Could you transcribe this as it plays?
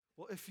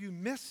Well, if you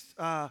missed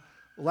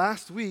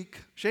last week,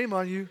 shame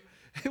on you.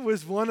 It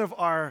was one of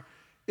our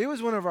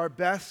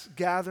best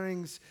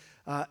gatherings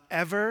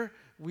ever.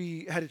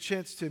 We had a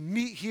chance to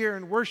meet here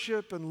and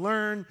worship and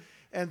learn,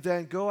 and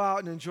then go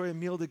out and enjoy a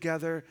meal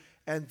together,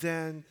 and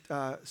then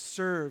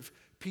serve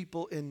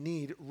people in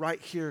need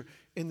right here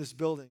in this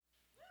building.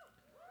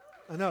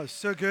 I know,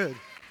 so good.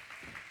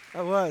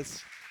 It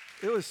was.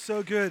 It was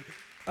so good.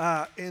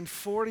 In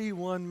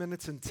 41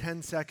 minutes and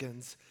 10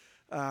 seconds,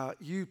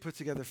 you put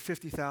together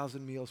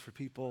 50,000 meals for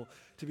people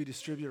to be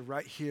distributed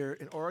right here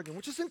in Oregon,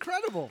 which is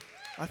incredible.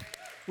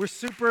 We're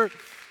super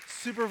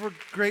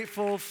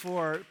grateful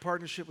for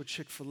partnership with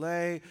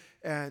Chick-fil-A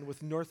and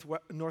with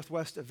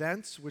Northwest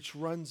Events, which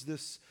runs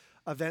this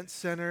event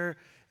center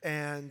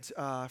and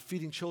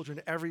feeding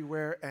children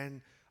everywhere, and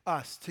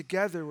us.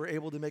 Together, we're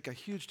able to make a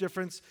huge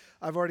difference.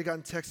 I've already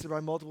gotten texted by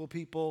multiple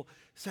people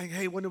saying,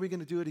 hey, when are we going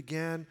to do it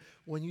again?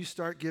 When you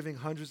start giving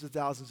hundreds of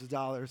thousands of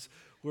dollars,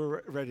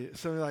 we're ready.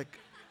 So we're like,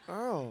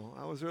 oh,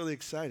 I was really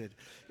excited.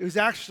 It was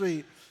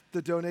actually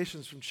the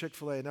donations from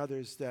Chick-fil-A and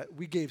others that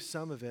we gave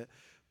some of it,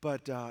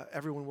 but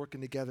everyone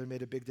working together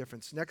made a big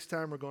difference. Next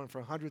time, we're going for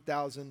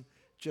 100,000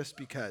 just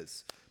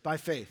because, by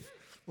faith.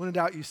 When in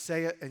doubt, you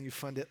say it and you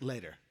fund it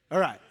later. All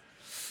right.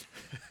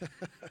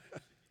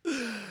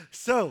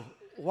 So,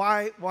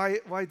 why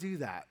do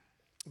that?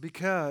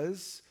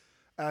 Because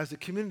as a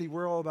community,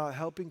 we're all about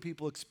helping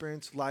people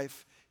experience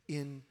life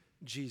in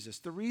Jesus.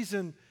 The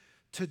reason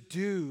to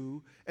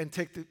do and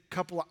take the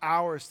couple of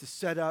hours to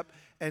set up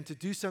and to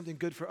do something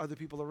good for other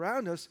people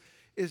around us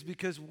is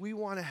because we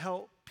want to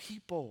help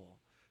people.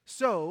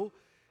 So,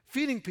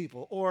 feeding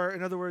people, or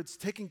in other words,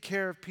 taking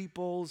care of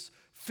people's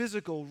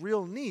physical,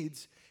 real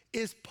needs,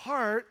 is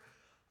part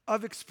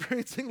of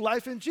experiencing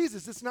life in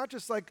Jesus. It's not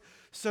just like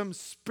some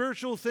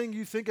spiritual thing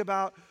you think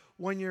about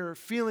when you're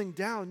feeling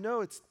down.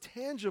 No, it's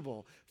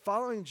tangible.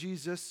 Following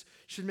Jesus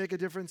should make a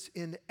difference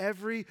in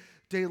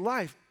everyday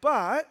life.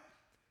 But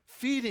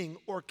feeding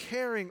or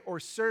caring or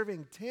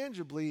serving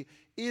tangibly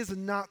is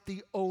not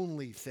the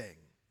only thing.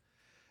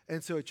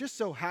 And so it just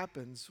so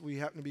happens we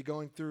happen to be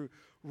going through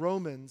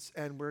Romans,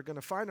 and we're going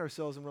to find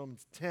ourselves in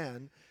Romans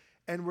 10,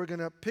 and we're going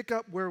to pick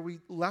up where we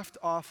left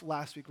off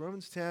last week.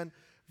 Romans 10,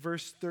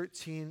 verse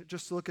 13.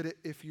 Just look at it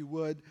if you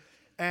would.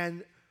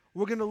 And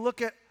we're going to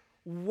look at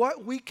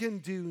what we can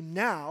do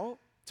now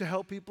to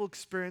help people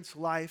experience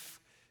life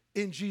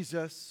in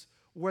Jesus,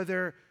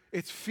 whether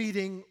it's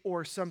feeding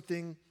or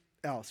something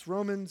else.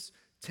 Romans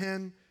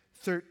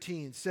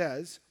 10:13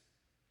 says,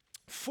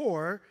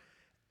 "For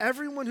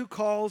everyone who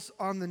calls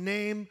on the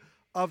name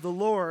of the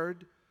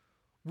Lord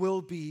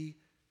will be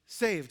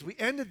saved." We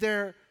ended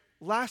there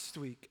last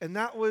week, and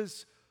that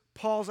was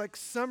Paul's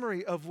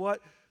summary of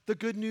what the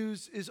good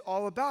news is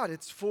all about.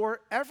 It's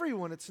for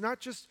everyone. It's not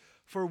just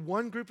for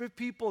one group of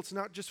people. It's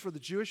not just for the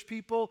Jewish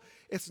people.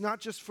 It's not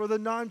just for the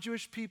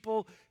non-Jewish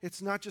people.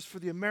 It's not just for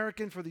the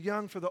American, for the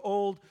young, for the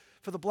old,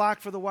 for the black,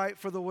 for the white,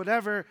 for the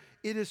whatever.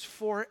 It is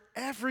for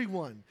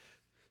everyone.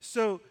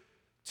 So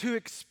to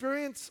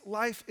experience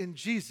life in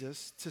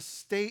Jesus, to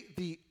state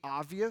the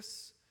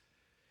obvious,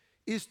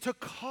 is to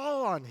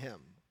call on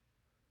him.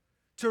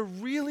 To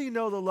really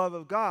know the love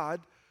of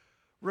God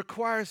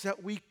requires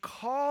that we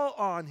call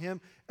on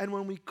him, and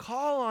when we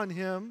call on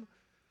him,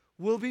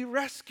 we'll be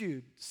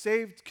rescued.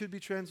 Saved could be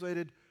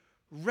translated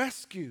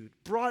rescued,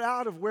 brought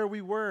out of where we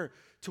were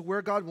to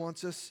where God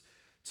wants us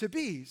to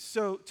be.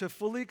 So to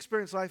fully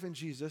experience life in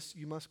Jesus,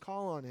 you must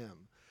call on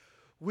him,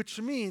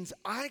 which means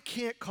I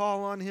can't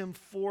call on him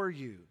for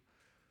you,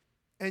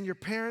 and your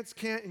parents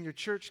can't, and your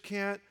church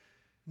can't.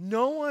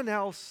 No one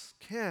else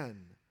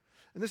can.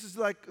 And this is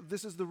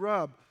the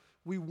rub.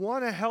 We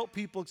want to help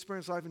people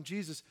experience life in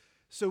Jesus,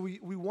 so we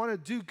want to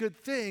do good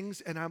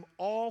things, and I'm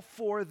all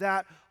for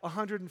that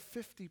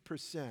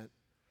 150%.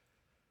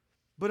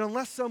 But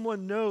unless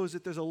someone knows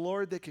that there's a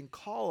Lord they can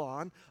call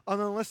on,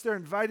 and unless they're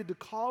invited to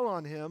call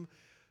on him,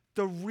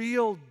 the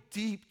real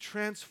deep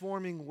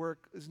transforming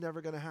work is never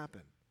going to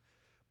happen.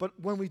 But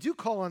when we do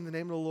call on the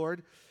name of the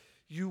Lord,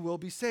 you will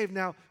be saved.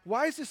 Now,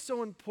 why is this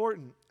so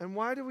important? And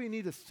why do we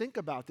need to think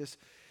about this?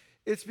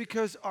 It's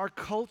because our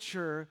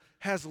culture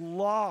has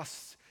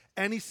lost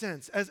any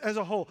sense, as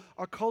a whole,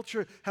 our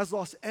culture has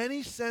lost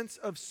any sense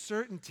of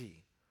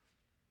certainty.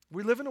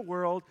 We live in a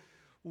world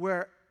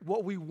where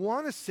what we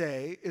want to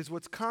say is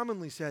what's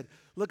commonly said.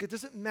 Look, it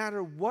doesn't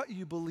matter what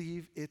you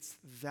believe, it's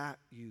that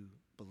you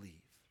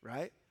believe,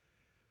 right?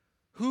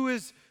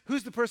 Who's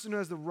the person who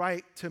has the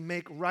right to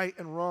make right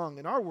and wrong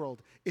in our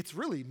world? It's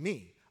really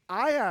me.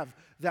 I have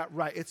that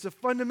right. It's a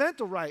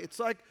fundamental right. It's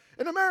like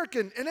an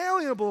American,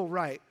 inalienable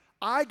right.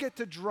 I get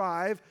to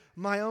drive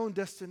my own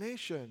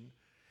destination.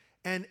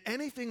 And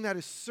anything that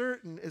is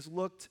certain is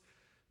looked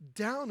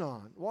down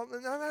on. Well,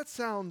 now that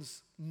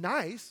sounds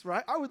nice,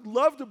 right? I would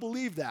love to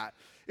believe that.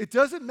 It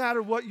doesn't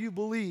matter what you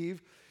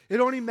believe. It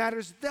only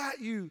matters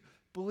that you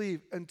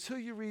believe, until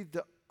you read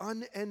the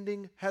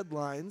unending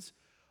headlines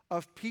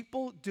of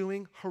people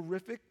doing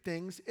horrific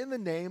things in the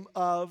name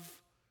of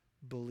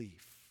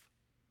belief.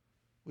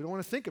 We don't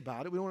want to think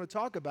about it. We don't want to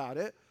talk about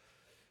it.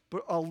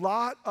 But a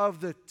lot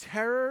of the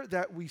terror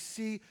that we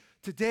see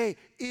today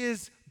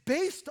is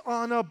based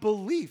on a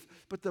belief,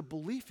 but the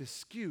belief is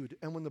skewed.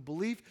 And when the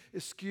belief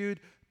is skewed,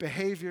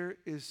 behavior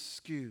is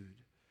skewed.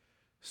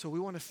 So we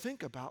want to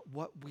think about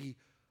what we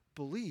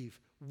believe.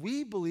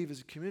 We believe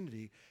as a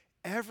community,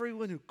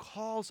 everyone who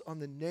calls on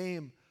the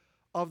name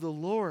of the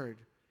Lord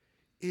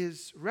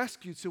is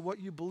rescued. So what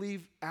you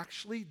believe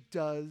actually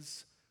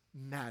does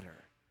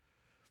matter.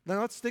 Now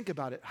let's think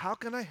about it. How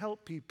can I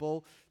help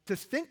people to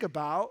think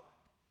about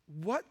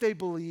what they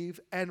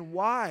believe and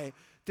why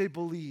they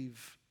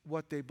believe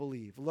what they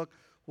believe? Look,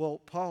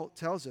 well, Paul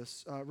tells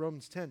us,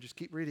 Romans 10, just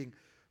keep reading,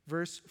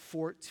 verse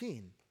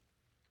 14.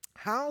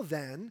 How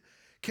then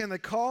can they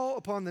call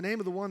upon the name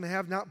of the one they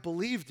have not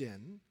believed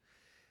in?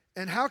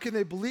 And how can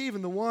they believe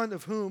in the one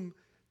of whom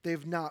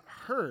they've not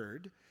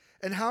heard?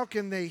 And how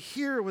can they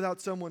hear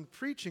without someone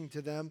preaching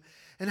to them?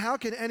 And how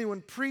can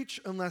anyone preach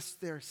unless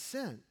they're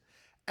sent?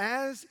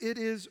 As it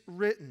is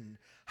written,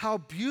 how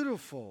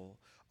beautiful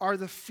are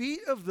the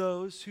feet of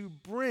those who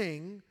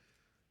bring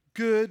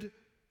good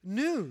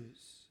news.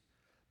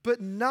 But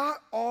not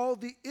all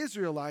the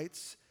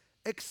Israelites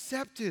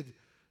accepted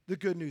the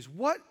good news.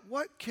 What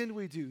can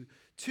we do?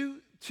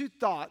 Two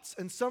thoughts,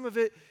 and some of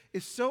it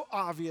is so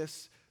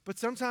obvious, but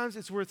sometimes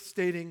it's worth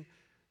stating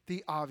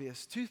the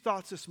obvious. Two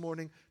thoughts this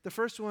morning. The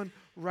first one,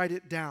 write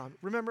it down.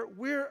 Remember,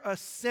 we're a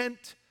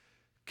sent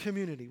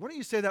community. Why don't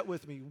you say that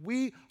with me?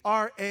 We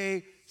are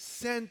a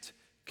sent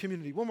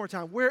community. One more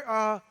time. We're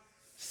a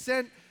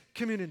sent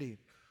community.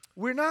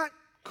 We're not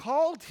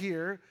called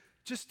here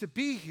just to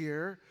be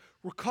here.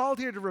 We're called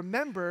here to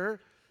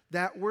remember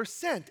that we're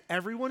sent.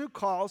 Everyone who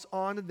calls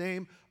on the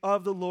name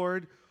of the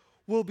Lord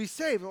will be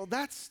saved. Well,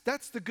 that's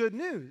the good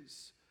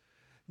news.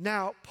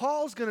 Now,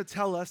 Paul's going to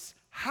tell us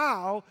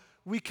how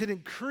we can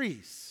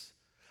increase,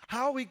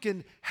 how we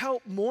can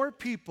help more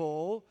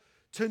people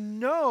to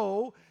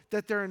know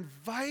that they're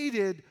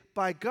invited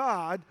by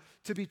God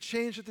to be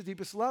changed at the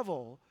deepest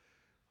level.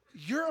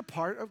 You're a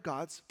part of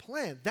God's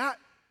plan.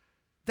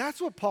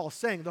 That's what Paul's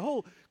saying. The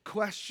whole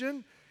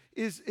question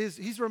is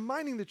he's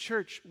reminding the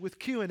church with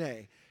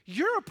Q&A.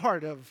 You're a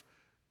part of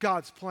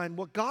God's plan.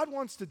 What God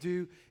wants to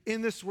do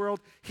in this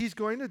world, he's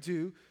going to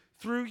do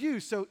through you.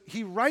 So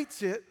he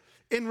writes it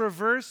in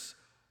reverse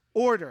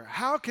order.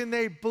 How can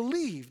they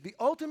believe? The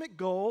ultimate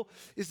goal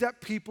is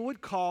that people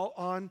would call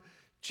on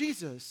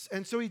Jesus.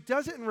 And so he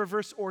does it in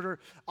reverse order.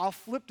 I'll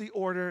flip the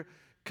order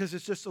because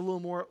it's just a little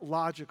more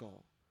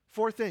logical.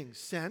 4 things: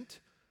 sent,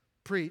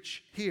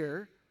 preach,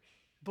 hear,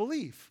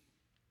 believe.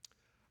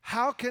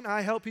 How can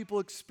I help people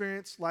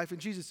experience life in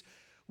Jesus?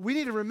 We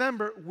need to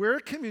remember we're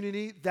a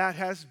community that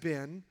has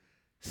been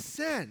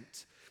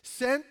sent.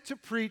 Sent to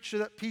preach so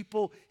that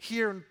people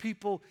hear, and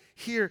people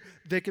hear,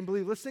 they can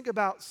believe. Let's think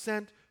about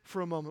sent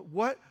for a moment.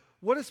 What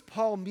does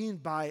Paul mean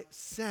by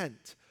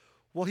sent?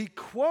 Well, he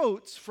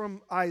quotes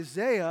from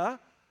Isaiah,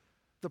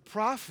 the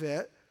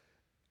prophet,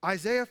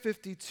 Isaiah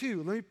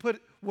 52. Let me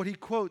put what he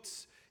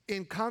quotes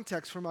in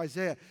context from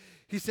Isaiah.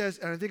 He says,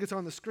 and I think it's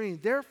on the screen,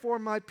 "Therefore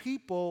my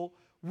people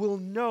will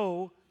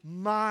know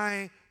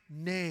my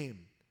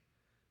name."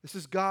 This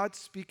is God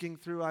speaking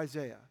through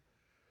Isaiah.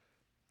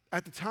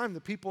 At the time,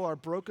 the people are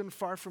broken,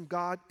 far from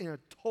God, in a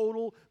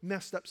total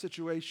messed up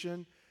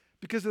situation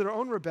because of their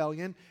own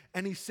rebellion.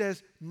 And he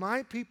says,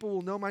 my people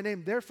will know my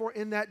name. Therefore,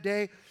 in that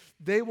day,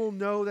 they will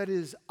know that it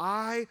is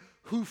I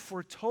who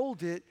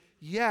foretold it.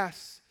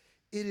 Yes,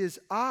 it is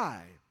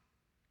I.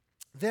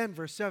 Then,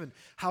 verse 7,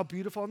 how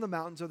beautiful on the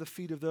mountains are the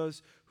feet of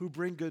those who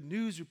bring good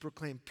news, who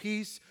proclaim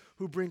peace,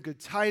 who bring good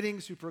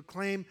tidings, who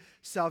proclaim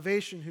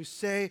salvation, who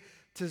say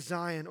to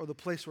Zion, or the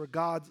place where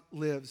God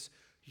lives,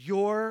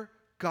 your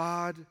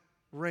God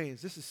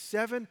reigns. This is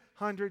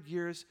 700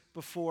 years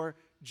before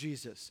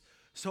Jesus.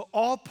 So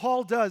all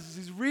Paul does is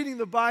he's reading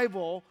the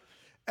Bible,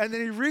 and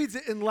then he reads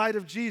it in light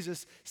of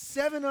Jesus.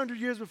 700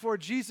 years before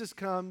Jesus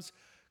comes,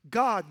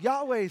 God,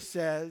 Yahweh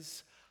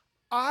says,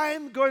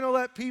 I'm going to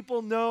let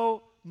people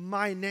know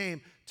my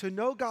name. To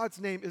know God's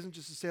name isn't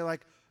just to say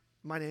like,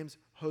 my name's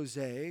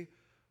Jose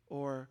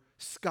or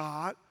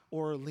Scott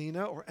or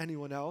Lena or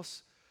anyone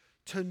else.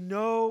 To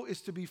know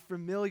is to be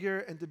familiar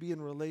and to be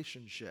in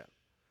relationship.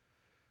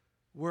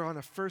 We're on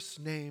a first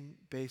name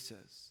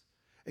basis.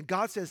 And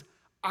God says,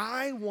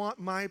 I want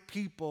my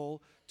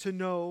people to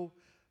know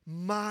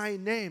my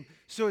name.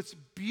 So it's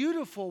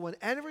beautiful when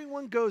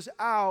everyone goes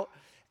out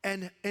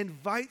and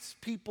invites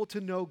people to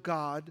know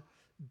God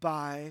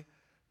by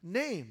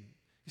name.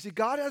 You see,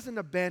 God hasn't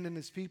abandoned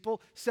his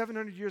people.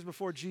 700 years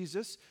before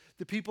Jesus,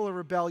 the people are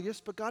rebellious,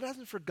 but God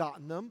hasn't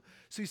forgotten them.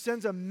 So he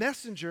sends a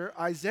messenger,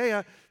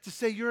 Isaiah, to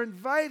say, you're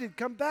invited,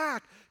 come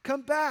back,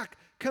 come back,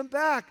 come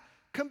back,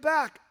 come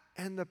back.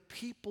 And the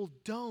people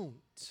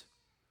don't.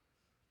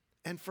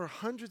 And for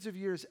hundreds of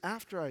years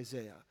after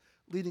Isaiah,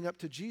 leading up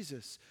to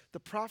Jesus, the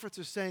prophets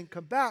are saying,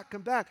 come back,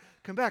 come back,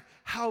 come back.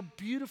 How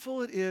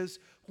beautiful it is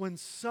when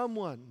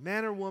someone,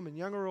 man or woman,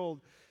 young or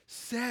old,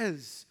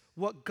 says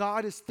what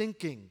God is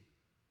thinking.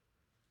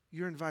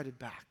 You're invited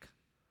back.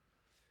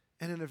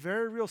 And in a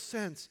very real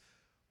sense,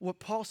 what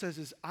Paul says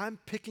is, I'm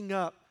picking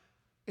up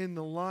in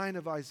the line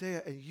of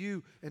Isaiah, and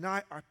you and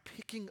I are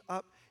picking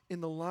up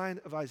in the line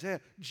of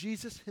Isaiah.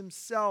 Jesus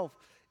himself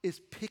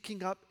is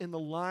picking up in the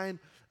line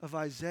of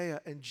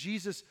Isaiah, and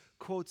Jesus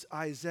quotes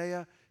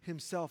Isaiah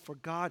himself, "For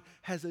God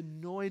has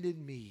anointed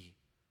me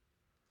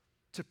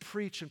to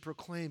preach and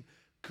proclaim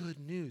good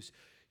news."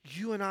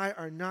 You and I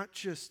are not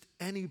just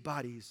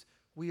anybody's.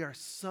 We are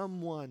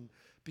someone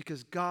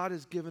because God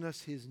has given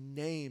us his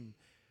name.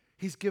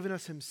 He's given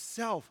us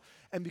himself.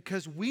 And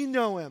because we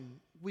know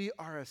him, we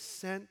are a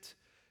sent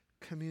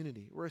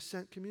community. We're a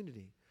sent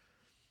community.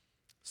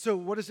 So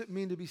what does it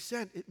mean to be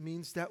sent? It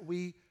means that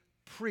we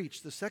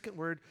preach. The second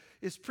word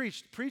is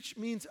preach. Preach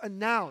means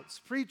announce.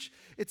 Preach,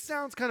 it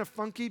sounds kind of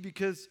funky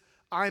because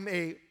I'm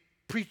a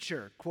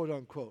preacher, quote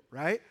unquote,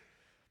 right?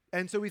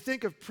 And so we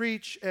think of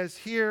preach as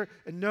here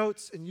and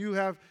notes, and you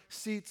have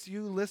seats,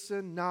 you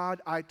listen,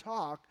 nod, I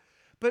talk.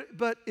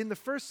 But in the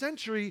first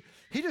century,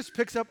 he just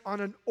picks up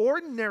on an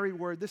ordinary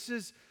word. This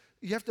is,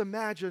 you have to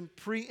imagine,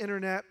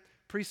 pre-internet,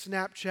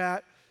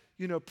 pre-Snapchat,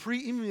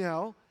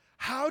 pre-email.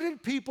 How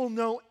did people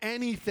know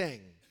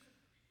anything?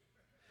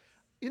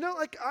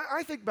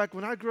 I think back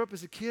when I grew up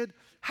as a kid,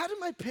 how did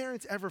my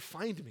parents ever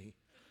find me?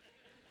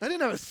 I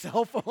didn't have a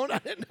cell phone. I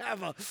didn't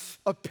have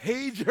a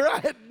pager. I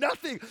had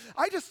nothing.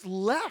 I just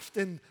left,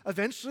 and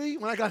eventually,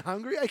 when I got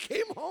hungry, I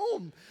came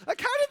home. Like,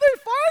 how did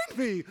they find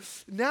me?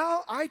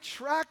 Now I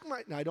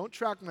don't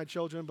track my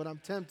children, but I'm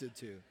tempted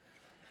to.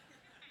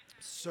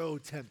 So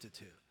tempted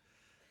to.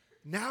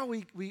 Now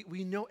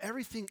we know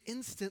everything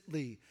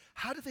instantly.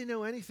 How did they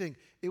know anything?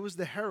 It was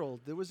the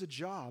herald. There was a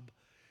job.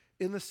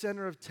 In the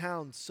center of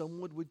town,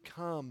 someone would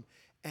come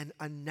and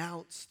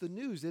announce the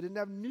news. They didn't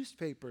have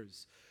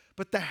newspapers.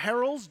 But the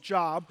herald's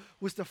job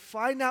was to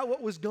find out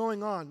what was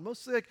going on,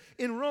 mostly like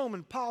in Rome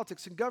and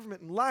politics and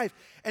government and life.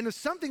 And if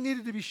something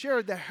needed to be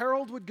shared, the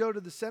herald would go to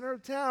the center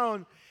of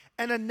town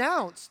and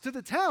announce to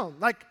the town,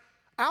 like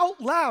out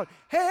loud,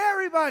 "Hey,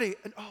 everybody."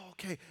 And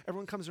okay,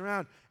 everyone comes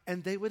around.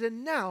 And they would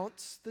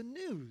announce the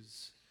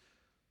news.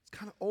 It's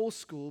kind of old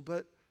school,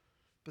 but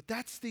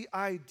that's the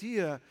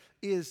idea,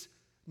 is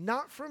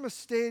not from a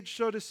stage,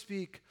 so to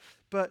speak,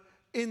 but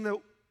in the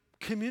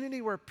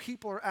community where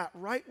people are at,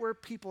 right where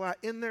people are at,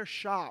 in their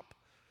shop,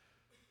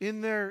 in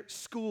their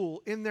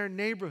school, in their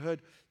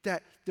neighborhood,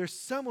 that there's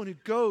someone who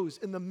goes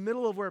in the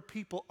middle of where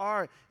people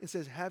are and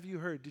says, "Have you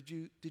heard? Did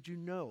you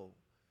know?"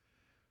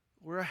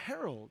 We're a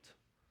herald.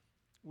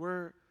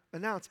 We're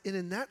announced. And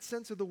in that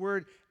sense of the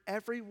word,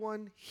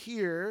 everyone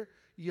here,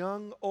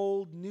 young,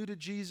 old, new to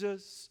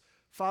Jesus,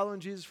 following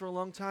Jesus for a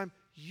long time,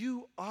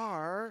 you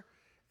are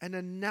an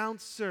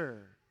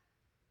announcer.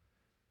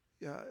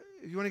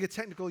 If you want to get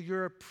technical,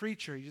 you're a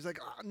preacher. You're just like,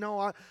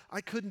 no,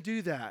 I couldn't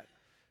do that.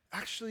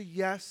 Actually,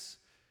 yes,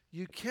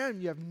 you can.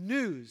 You have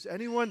news.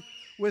 Anyone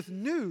with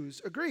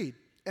news, agreed.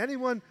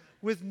 Anyone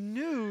with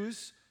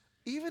news,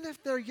 even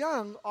if they're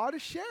young, ought to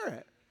share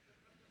it.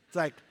 It's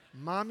like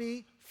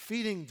mommy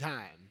feeding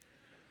time.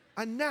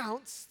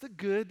 Announce the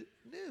good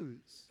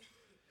news.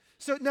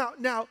 So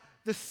now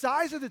the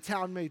size of the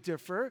town may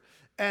differ,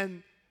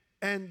 and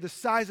the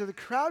size of the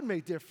crowd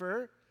may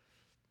differ,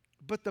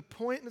 but the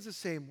point is the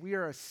same. We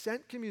are a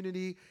sent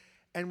community,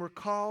 and we're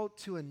called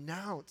to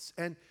announce.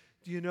 And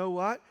do you know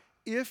what?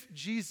 If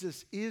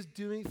Jesus is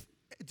doing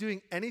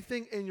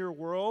anything in your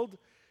world,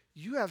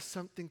 you have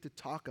something to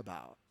talk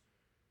about.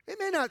 It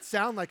may not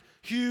sound like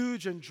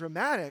huge and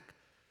dramatic,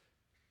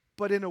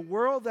 but in a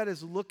world that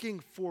is looking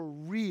for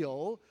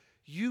real,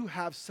 you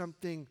have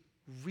something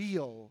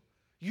real.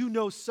 You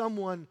know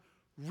someone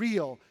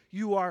real.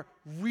 You are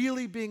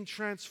really being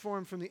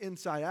transformed from the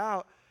inside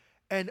out,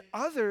 and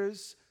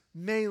others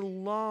may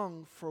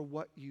long for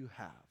what you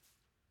have.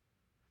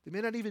 They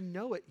may not even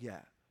know it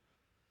yet,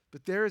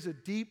 but there is a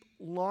deep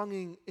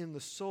longing in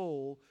the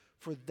soul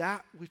for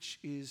that which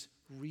is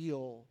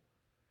real,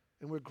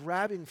 and we're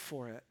grabbing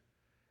for it.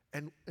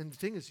 And the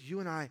thing is, you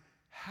and I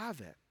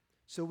have it.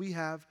 So we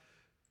have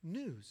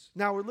news.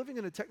 Now, we're living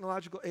in a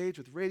technological age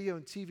with radio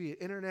and TV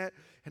and internet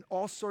and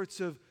all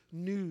sorts of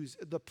news.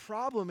 The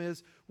problem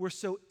is we're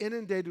so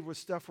inundated with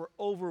stuff, we're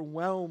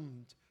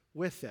overwhelmed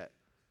with it.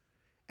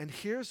 And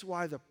here's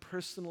why the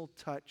personal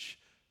touch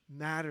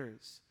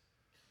matters.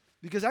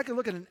 Because I could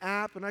look at an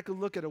app, and I could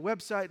look at a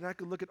website, and I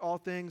could look at all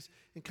things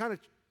and kind of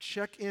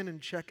check in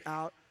and check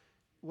out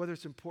whether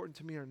it's important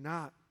to me or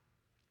not.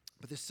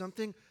 But there's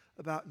something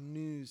about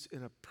news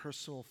in a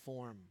personal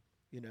form,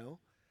 you know?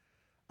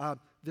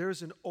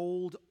 There's an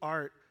old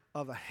art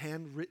of a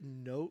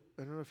handwritten note.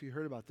 I don't know if you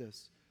heard about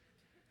this.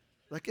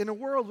 Like in a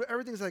world where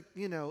everything's like,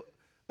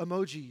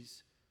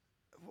 emojis,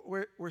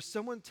 where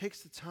someone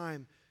takes the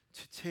time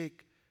to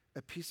take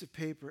a piece of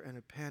paper and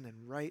a pen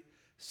and write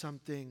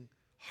something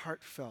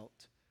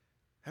heartfelt.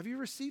 Have you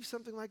received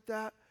something like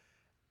that?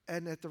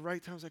 And at the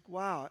right time, it's like,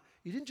 wow,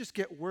 you didn't just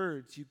get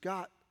words, you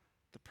got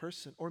the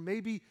person. Or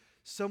maybe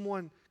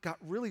someone got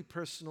really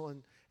personal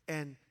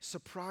and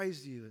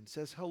surprised you and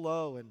says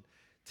hello and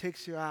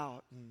takes you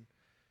out, and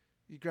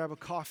you grab a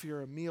coffee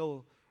or a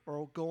meal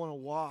or go on a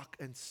walk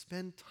and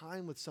spend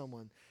time with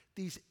someone.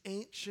 These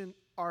ancient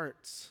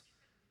arts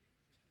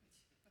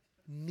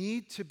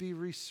need to be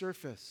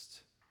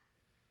resurfaced.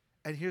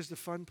 And here's the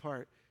fun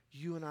part.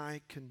 You and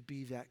I can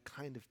be that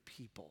kind of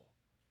people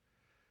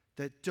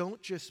that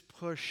don't just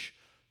push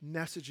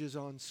messages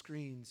on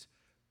screens,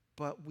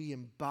 but we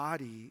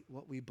embody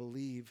what we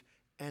believe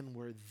and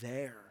we're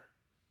there.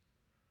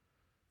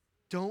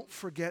 Don't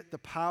forget the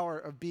power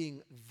of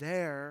being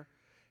there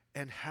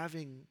and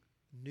having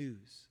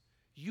news.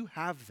 You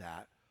have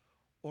that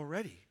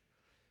already.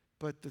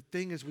 But the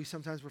thing is, we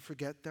sometimes will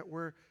forget that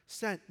we're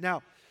sent.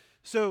 Now,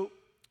 so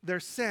they're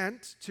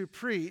sent to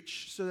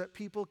preach so that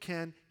people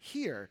can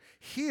hear.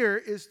 Hear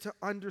is to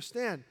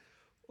understand.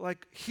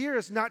 Like, hear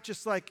is not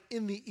just like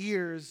in the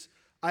ears,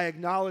 I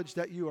acknowledge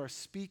that you are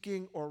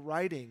speaking or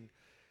writing.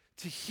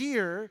 To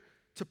hear,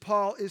 to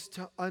Paul, is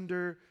to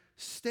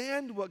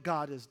understand what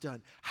God has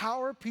done.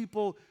 How are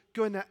people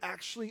going to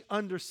actually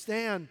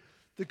understand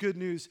the good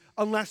news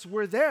unless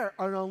we're there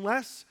and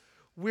unless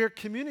we're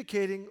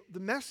communicating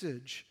the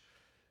message?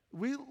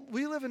 We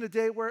live in a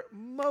day where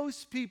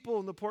most people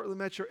in the Portland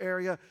metro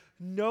area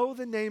know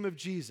the name of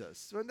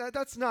Jesus.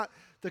 That's not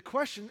the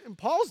question. In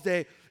Paul's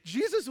day,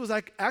 Jesus was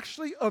like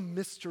actually a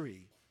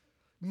mystery.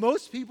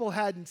 Most people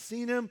hadn't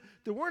seen him.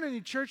 There weren't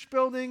any church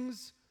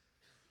buildings.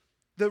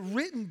 The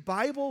written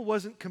Bible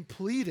wasn't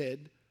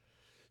completed.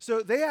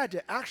 So they had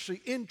to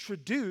actually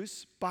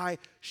introduce by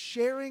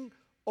sharing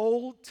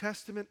Old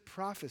Testament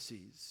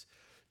prophecies.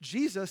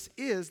 Jesus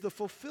is the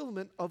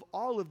fulfillment of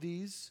all of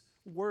these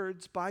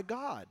words by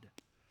God.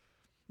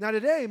 Now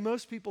today,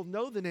 most people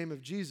know the name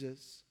of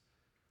Jesus,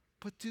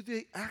 but do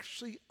they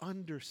actually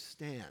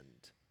understand?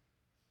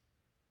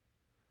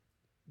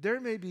 There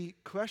may be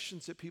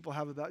questions that people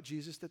have about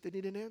Jesus that they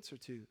need an answer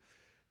to.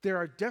 There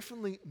are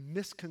definitely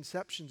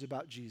misconceptions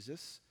about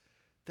Jesus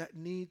that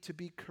need to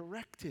be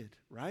corrected,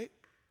 right?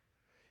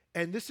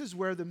 And this is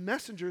where the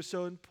messenger is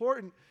so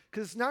important,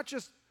 because it's not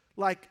just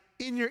like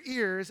in your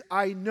ears,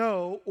 I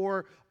know,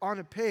 or on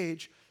a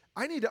page.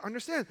 I need to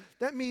understand.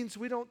 That means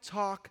we don't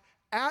talk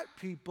at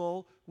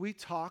people, we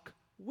talk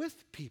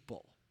with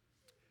people.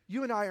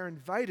 You and I are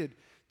invited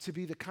to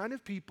be the kind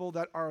of people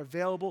that are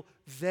available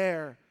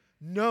there,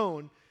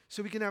 known,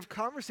 so we can have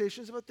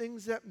conversations about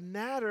things that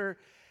matter.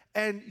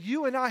 And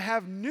you and I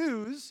have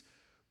news.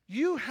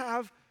 You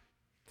have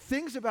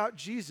things about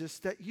Jesus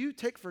that you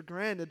take for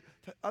granted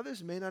that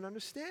others may not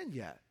understand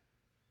yet.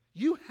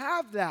 You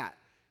have that.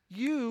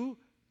 You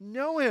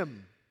know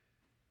him.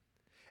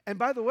 And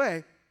by the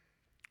way,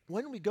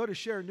 when we go to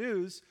share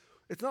news,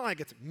 it's not like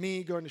it's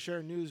me going to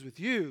share news with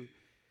you.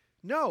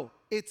 No,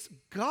 it's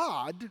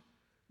God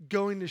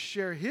going to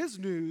share his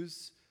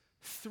news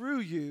through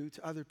you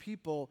to other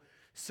people.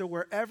 So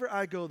wherever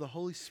I go, the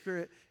Holy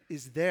Spirit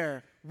is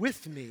there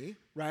with me,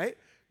 right?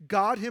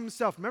 God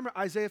himself. Remember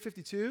Isaiah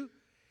 52?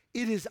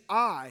 It is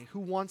I who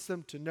wants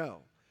them to know.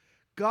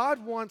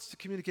 God wants to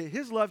communicate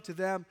his love to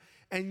them,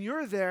 and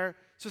you're there.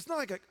 So it's not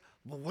like,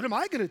 well, what am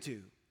I going to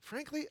do?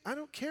 Frankly, I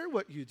don't care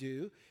what you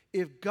do.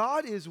 If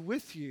God is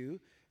with you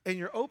and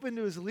you're open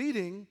to his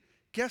leading,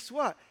 guess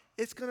what?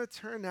 It's going to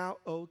turn out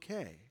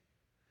okay.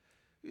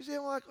 You say,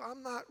 well,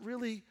 I'm not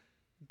really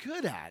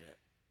good at it.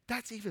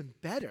 That's even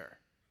better.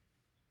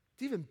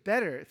 It's even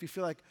better if you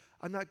feel like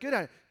I'm not good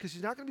at it, because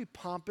you're not going to be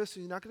pompous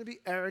and you're not going to be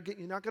arrogant.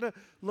 You're not going to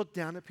look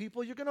down at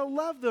people. You're going to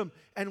love them.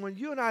 And when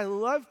you and I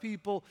love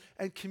people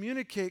and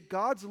communicate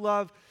God's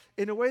love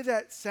in a way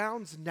that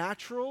sounds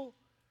natural,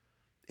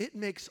 it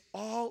makes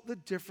all the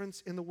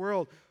difference in the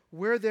world.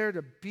 We're there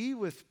to be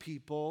with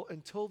people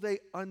until they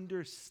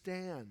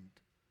understand.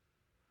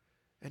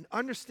 And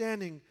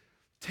understanding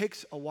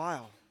takes a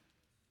while.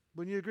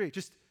 Wouldn't you agree?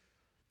 Just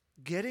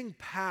getting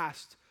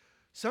past.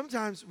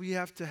 Sometimes we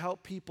have to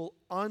help people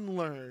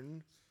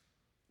unlearn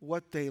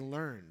what they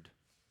learned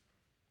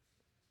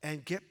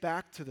and get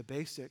back to the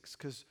basics,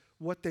 because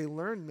what they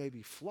learned may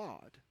be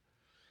flawed.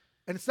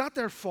 And it's not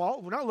their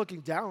fault. We're not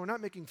looking down. We're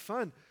not making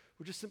fun.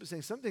 We're just simply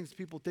saying some things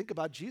people think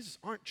about Jesus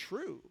aren't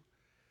true.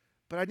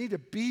 But I need to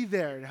be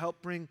there to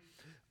help bring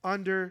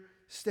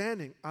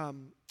understanding.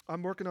 I'm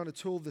working on a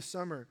tool this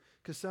summer,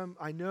 because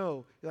I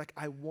know, like,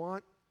 I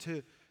want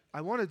to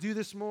do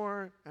this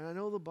more, and I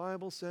know the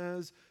Bible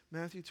says,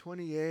 Matthew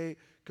 28,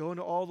 go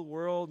into all the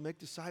world, make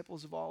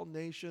disciples of all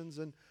nations,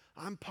 and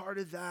I'm part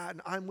of that,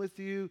 and I'm with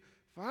you.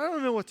 But I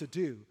don't know what to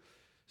do.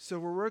 So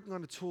we're working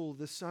on a tool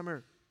this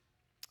summer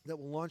that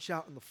will launch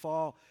out in the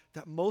fall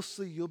that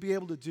mostly you'll be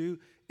able to do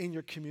in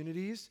your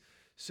communities.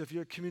 So if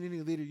you're a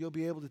community leader, you'll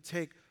be able to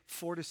take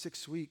 4 to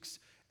 6 weeks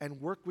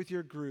and work with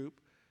your group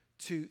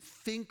to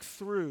think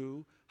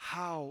through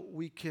how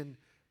we can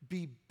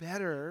be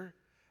better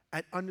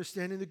at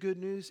understanding the good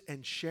news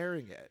and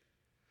sharing it.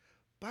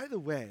 By the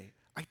way,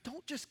 I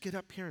don't just get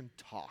up here and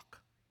talk.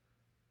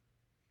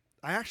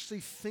 I actually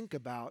think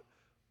about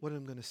what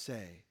I'm going to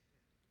say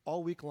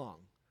all week long.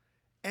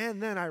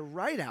 And then I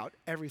write out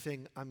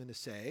everything I'm going to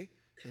say.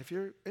 And if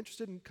you're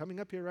interested in coming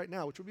up here right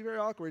now, which would be very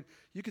awkward,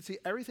 you can see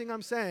everything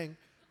I'm saying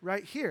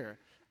right here.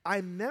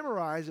 I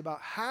memorize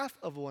about half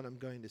of what I'm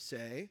going to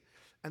say,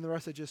 and the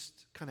rest I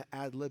just kind of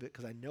ad-lib it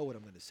because I know what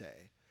I'm going to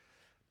say.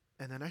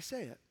 And then I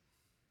say it.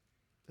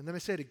 And then I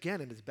say it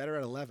again, and it's better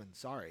at 11.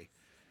 Sorry.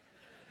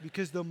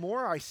 Because the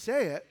more I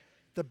say it,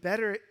 the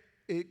better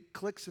it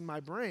clicks in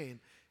my brain.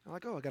 I'm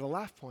like, oh, I got a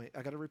laugh point.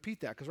 I got to repeat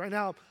that. Because right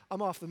now,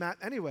 I'm off the mat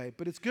anyway.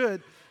 But it's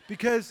good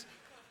because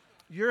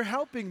you're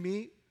helping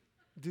me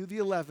do the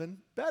 11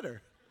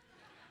 better.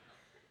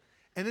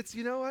 And it's,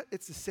 you know what?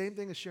 It's the same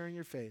thing as sharing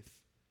your faith.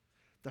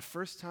 The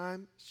first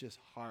time, it's just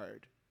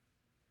hard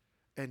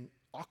and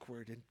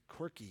awkward and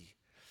quirky.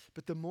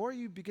 But the more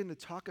you begin to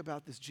talk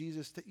about this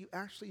Jesus that you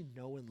actually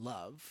know and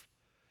love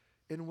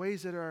in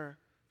ways that are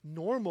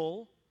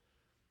normal,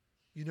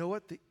 you know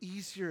what? The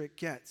easier it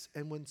gets.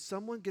 And when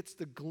someone gets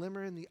the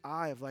glimmer in the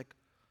eye of like,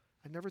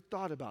 I never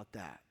thought about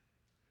that,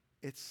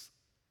 it's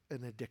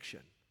an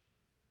addiction.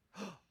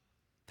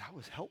 That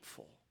was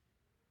helpful.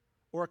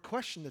 Or a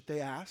question that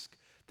they ask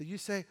that you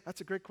say, that's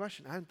a great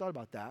question. I hadn't thought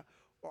about that.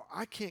 Or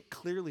I can't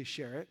clearly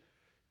share it.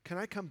 Can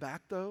I come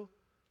back though?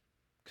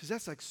 Because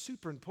that's like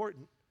super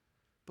important.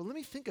 But let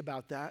me think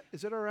about that.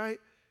 Is it all right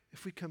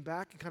if we come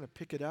back and kind of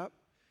pick it up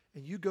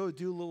and you go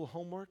do a little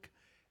homework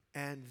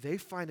and they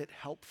find it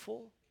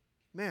helpful?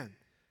 Man,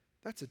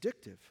 that's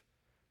addictive.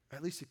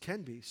 At least it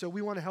can be. So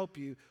we want to help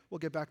you. We'll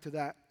get back to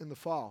that in the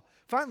fall.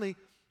 Finally,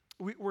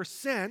 we're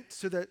sent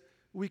so that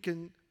we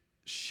can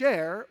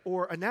share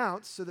or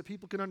announce so that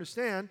people can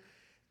understand.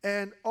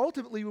 And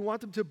ultimately, we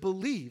want them to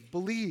believe.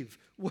 Believe.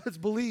 What's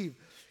believe?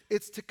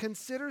 It's to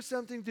consider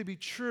something to be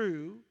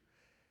true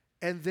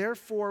and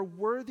therefore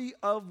worthy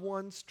of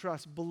one's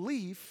trust.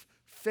 Belief,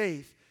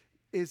 faith,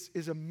 is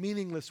a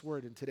meaningless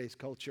word in today's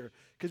culture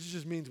because it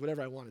just means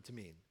whatever I want it to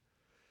mean.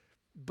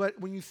 But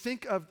when you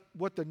think of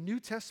what the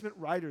New Testament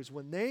writers,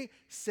 when they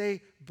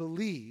say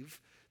believe,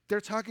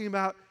 they're talking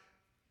about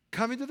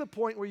coming to the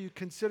point where you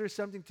consider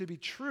something to be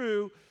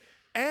true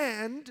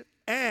and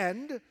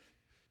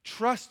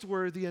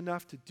trustworthy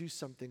enough to do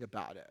something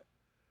about it.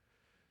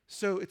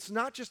 So it's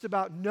not just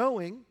about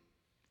knowing,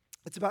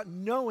 it's about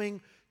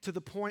knowing to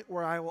the point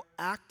where I will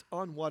act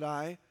on what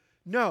I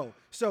know.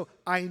 So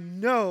I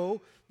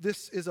know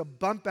this is a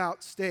bump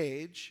out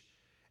stage,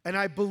 and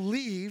I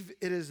believe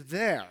it is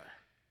there.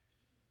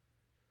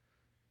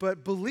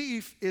 But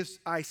belief is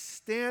I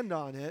stand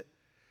on it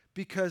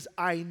because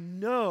I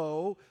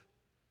know,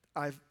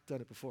 I've done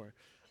it before,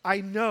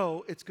 I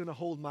know it's going to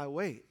hold my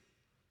weight.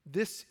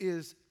 This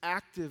is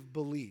active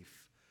belief.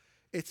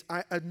 It's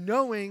a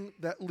knowing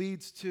that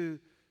leads to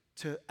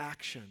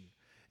action.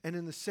 And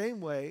in the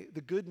same way,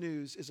 the good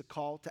news is a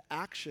call to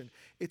action.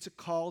 It's a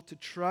call to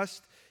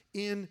trust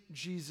in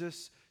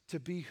Jesus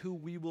to be who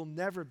we will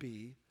never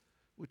be,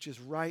 which is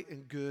right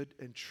and good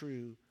and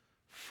true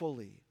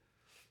fully.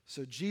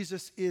 So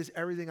Jesus is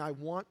everything I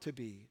want to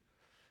be.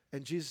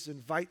 And Jesus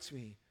invites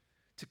me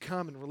to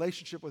come in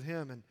relationship with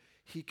him, and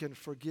he can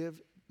forgive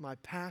my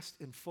past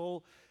in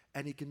full,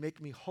 and he can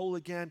make me whole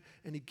again,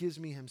 and he gives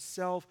me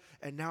himself,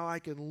 and now I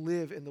can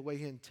live in the way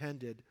he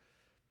intended.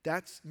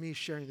 That's me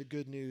sharing the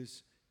good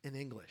news in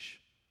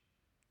English,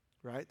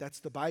 right? That's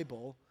the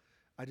Bible.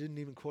 I didn't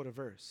even quote a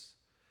verse.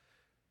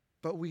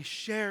 But we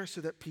share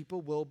so that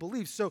people will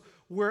believe. So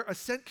we're a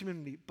sent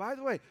community. By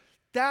the way,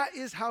 that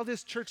is how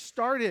this church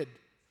started.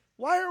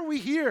 Why are we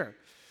here?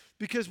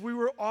 Because we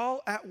were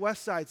all at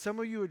Westside. Some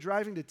of you were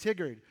driving to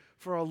Tigard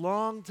for a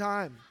long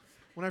time.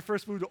 When I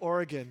first moved to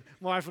Oregon,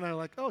 my wife and I were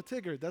like, oh,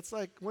 Tigard, that's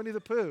like Winnie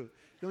the Pooh.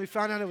 Then we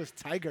found out it was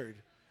Tigard,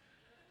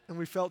 and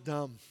we felt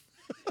dumb.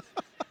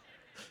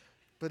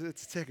 But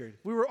it's Tigard.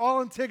 We were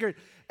all in Tigard,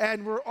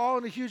 and we're all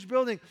in a huge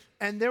building,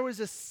 and there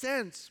was a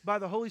sense by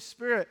the Holy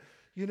Spirit,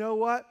 you know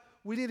what?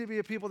 We need to be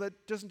a people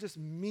that doesn't just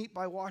meet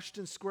by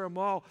Washington Square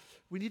Mall.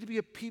 We need to be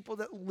a people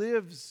that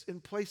lives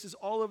in places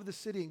all over the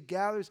city and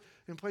gathers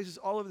in places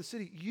all over the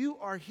city. You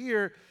are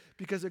here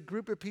because a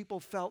group of people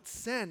felt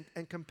sent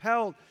and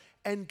compelled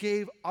and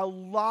gave a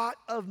lot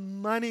of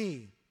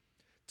money,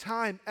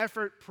 time,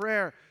 effort,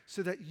 prayer,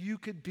 so that you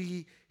could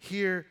be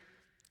here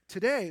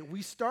today.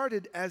 We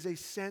started as a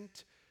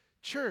sent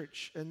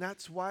church, and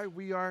that's why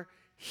we are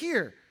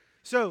here.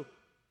 So,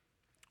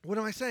 what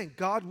am I saying?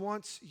 God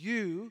wants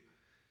you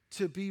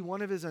to be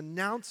one of his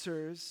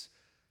announcers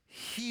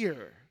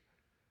here.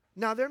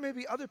 Now, there may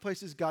be other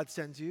places God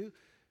sends you.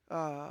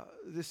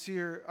 This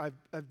year,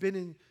 I've been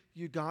in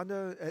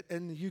Uganda,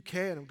 in the UK,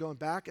 and I'm going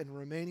back, in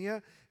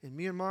Romania, in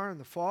Myanmar in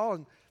the fall,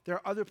 and there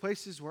are other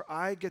places where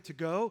I get to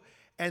go,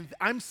 and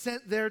I'm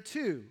sent there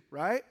too,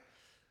 right?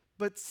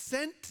 But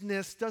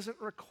sentness doesn't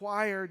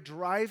require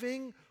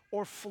driving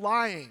or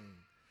flying.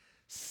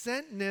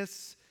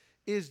 Sentness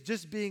is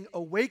just being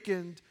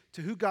awakened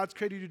to who God's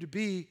created you to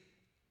be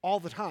all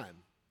the time.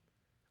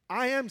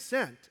 I am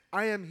sent.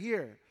 I am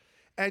here.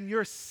 And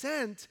your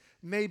sent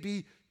may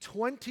be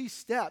 20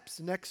 steps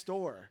next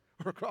door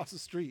or across the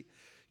street.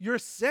 Your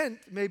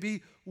sent may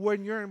be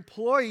when your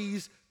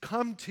employees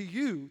come to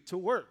you to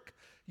work.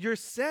 Your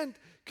sent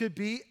could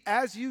be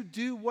as you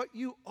do what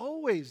you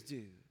always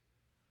do.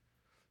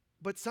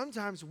 But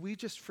sometimes we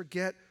just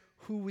forget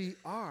who we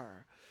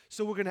are.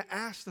 So we're going to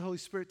ask the Holy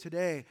Spirit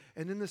today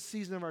and in this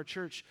season of our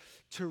church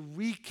to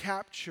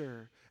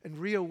recapture and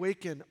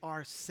reawaken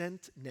our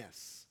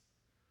sentness.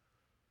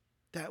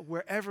 that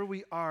wherever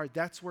we are,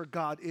 that's where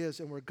God is.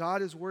 And where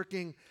God is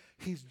working,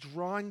 he's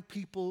drawing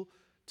people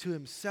to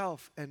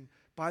himself. And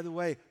by the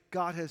way,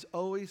 God has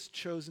always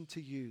chosen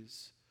to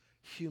use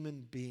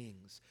human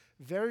beings.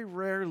 Very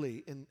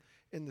rarely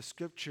in the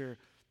scripture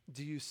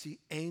do you see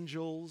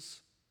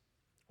angels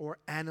or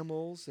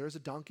animals. There's a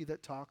donkey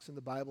that talks in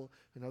the Bible,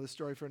 another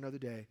story for another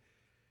day.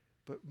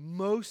 But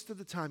most of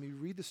the time, you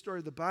read the story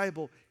of the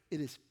Bible, it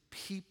is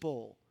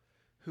people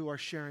who are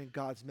sharing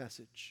God's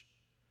message.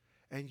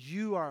 And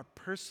you are a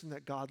person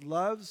that God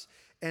loves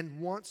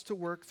and wants to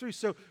work through.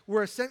 So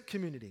we're a sent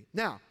community.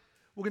 Now,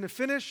 we're going to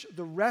finish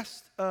the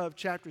rest of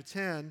chapter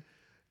 10,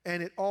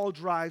 and it all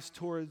drives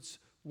towards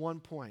one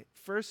point.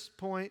 First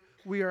point,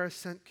 we are a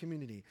sent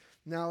community.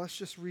 Now, let's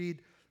just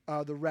read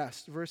the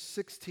rest, verse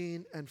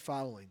 16 and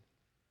following.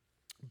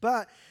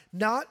 But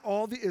not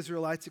all the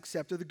Israelites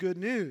accepted the good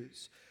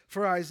news.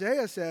 For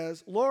Isaiah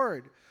says,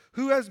 Lord,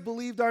 who has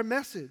believed our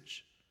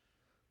message?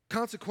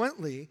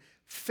 Consequently,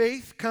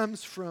 faith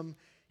comes from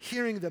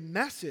hearing the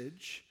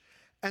message,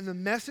 and the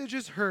message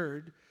is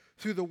heard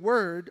through the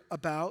word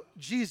about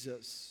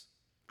Jesus.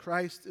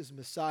 Christ is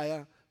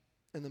Messiah,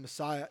 and the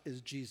Messiah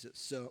is Jesus.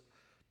 So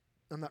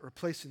I'm not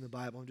replacing the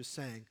Bible. I'm just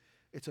saying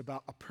it's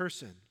about a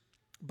person.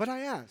 But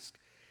I ask,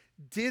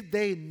 did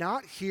they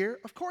not hear?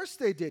 Of course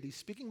they did. He's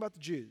speaking about the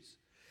Jews.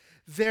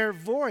 Their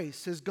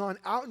voice has gone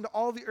out into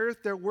all the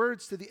earth, their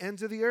words to the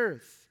ends of the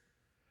earth.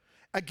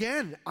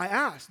 Again, I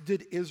ask,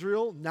 did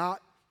Israel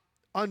not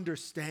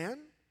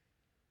understand?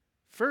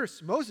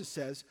 First, Moses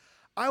says,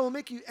 I will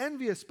make you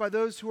envious by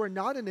those who are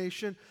not a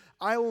nation.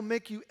 I will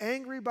make you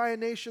angry by a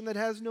nation that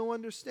has no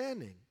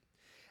understanding.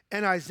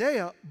 And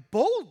Isaiah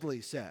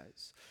boldly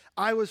says,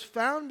 I was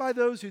found by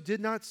those who did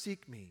not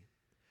seek me.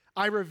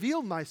 I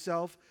revealed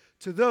myself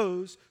to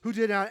those who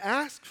did not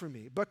ask for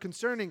me. But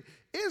concerning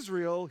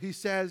Israel, he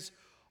says,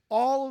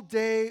 all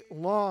day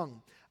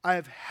long I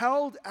have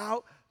held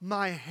out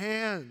my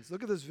hands.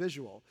 Look at this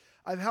visual.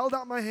 I've held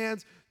out my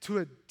hands to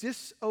a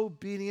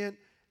disobedient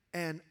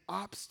and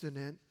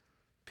obstinate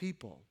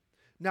people.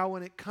 Now,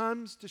 when it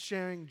comes to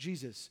sharing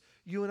Jesus,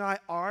 you and I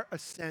are a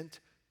sent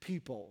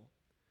people.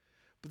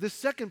 But this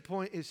second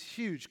point is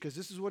huge because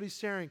this is what he's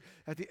sharing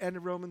at the end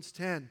of Romans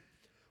 10.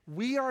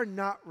 We are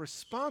not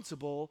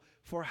responsible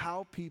for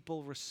how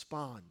people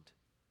respond.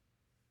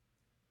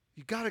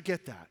 You got to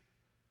get that.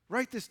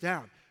 Write this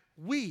down.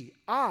 We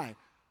are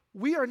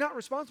not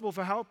responsible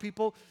for how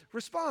people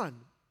respond.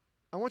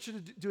 I want you to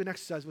do an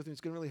exercise with me.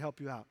 It's going to really help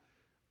you out.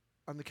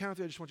 On the count of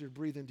three, I just want you to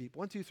breathe in deep.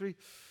 1, 2, 3.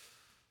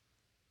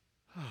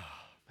 Oh,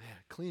 man,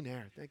 clean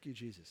air. Thank you,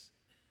 Jesus.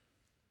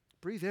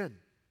 Breathe in.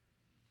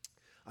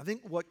 I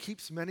think what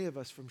keeps many of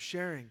us from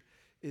sharing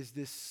is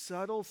this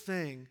subtle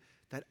thing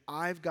that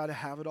I've got to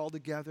have it all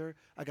together.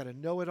 I got to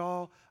know it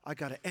all. I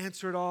got to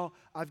answer it all.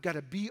 I've got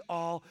to be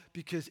all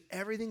because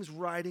everything's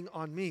riding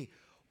on me.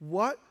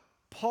 What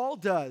Paul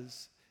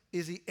does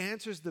is he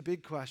answers the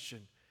big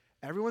question.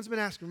 Everyone's been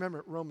asking,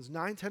 remember, Romans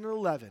 9, 10, and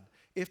 11.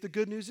 If the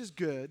good news is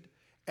good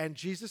and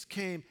Jesus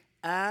came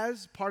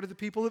as part of the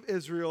people of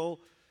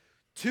Israel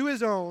to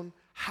his own,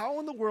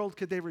 how in the world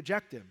could they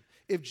reject him?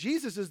 If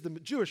Jesus is the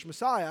Jewish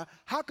Messiah,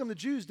 how come the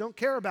Jews don't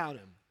care about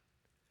him?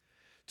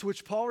 To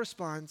which Paul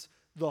responds,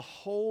 the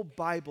whole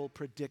Bible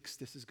predicts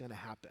this is going to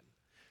happen.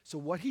 So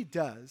what he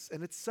does,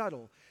 and it's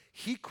subtle,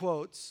 he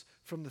quotes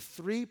from the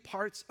 3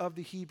 parts of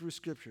the Hebrew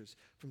Scriptures,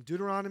 from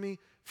Deuteronomy,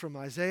 from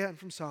Isaiah, and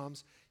from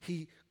Psalms.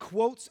 He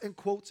quotes and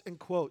quotes and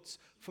quotes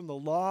from the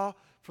law,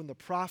 from the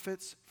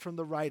prophets, from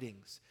the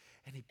writings.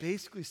 And he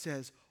basically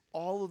says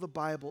all of the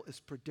Bible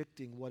is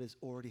predicting what has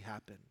already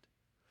happened.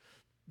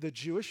 The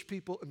Jewish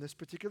people in this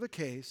particular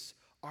case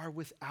are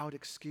without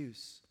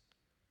excuse.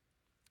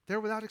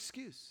 They're without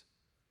excuse.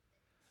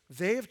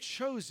 They have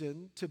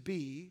chosen to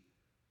be,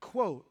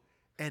 quote,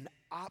 an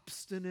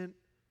obstinate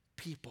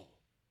people.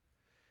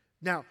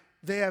 Now,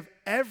 they have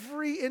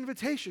every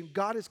invitation.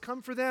 God has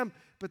come for them,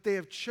 but they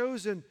have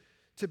chosen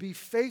to be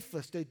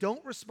faithless. They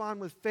don't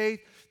respond with faith.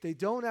 They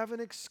don't have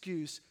an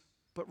excuse.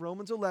 But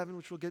Romans 11,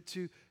 which we'll get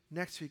to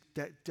next week,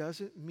 that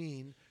doesn't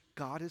mean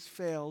God has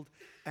failed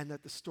and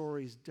that the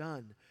story's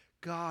done.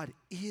 God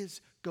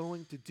is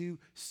going to do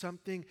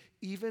something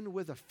even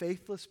with a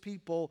faithless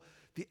people.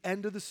 The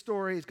end of the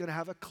story is going to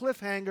have a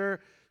cliffhanger.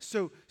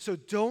 So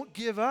don't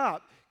give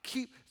up. As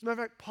a matter of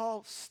fact,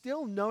 Paul,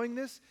 still knowing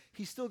this,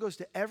 he still goes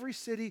to every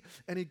city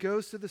and he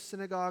goes to the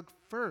synagogue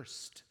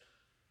first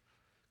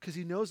because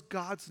he knows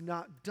God's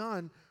not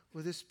done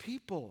with his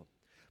people.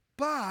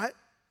 But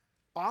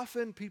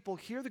often people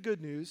hear the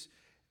good news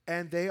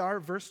and they are,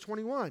 verse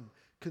 21,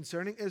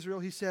 concerning Israel,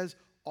 he says,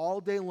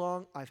 all day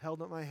long I've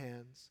held up my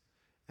hands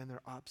and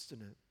they're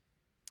obstinate.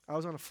 I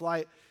was on a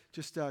flight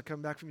just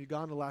coming back from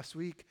Uganda last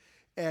week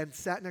and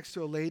sat next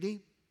to a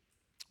lady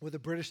with a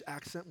British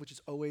accent, which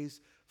is always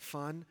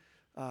fun.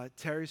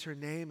 Terry's her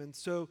name. And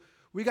so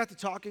we got to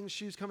talking.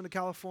 She was coming to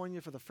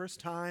California for the first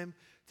time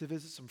to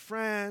visit some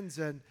friends.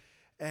 And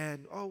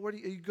oh, are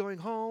you going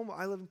home?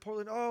 I live in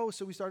Portland. Oh,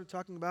 so we started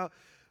talking about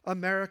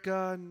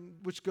America, and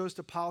which goes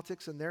to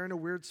politics. And they're in a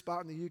weird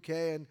spot in the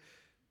UK. And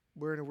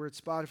We're in a weird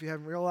spot if you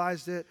haven't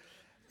realized it.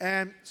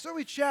 And so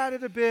we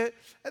chatted a bit.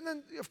 And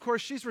then, of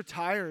course, she's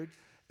retired.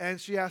 And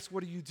she asked,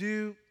 what do you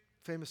do?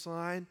 Famous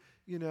line,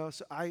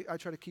 so I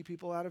try to keep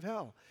people out of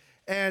hell.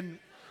 And,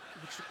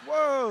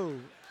 whoa,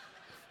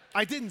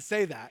 I didn't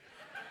say that.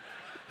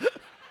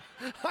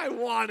 I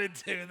wanted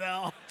to,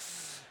 though.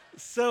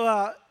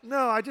 So,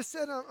 no, I just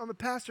said I'm a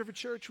pastor of a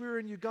church. We were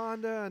in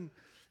Uganda, and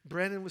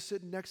Brandon was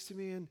sitting next to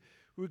me, and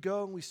we would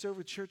go and we serve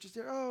with churches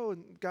there. Oh,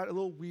 and got a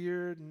little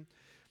weird.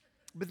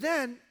 But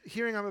then,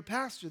 hearing I'm a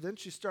pastor, then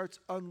she starts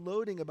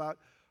unloading about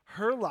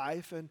her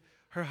life, and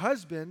her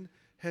husband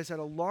has had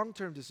a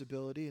long-term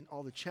disability and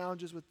all the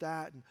challenges with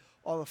that and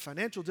all the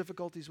financial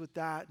difficulties with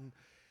that.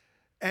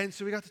 And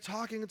so we got to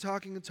talking and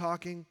talking and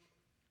talking.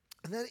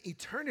 And then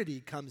eternity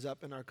comes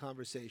up in our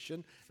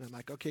conversation. And I'm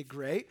like, okay,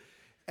 great.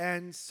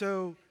 And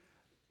so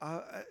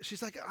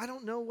she's like, I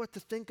don't know what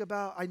to think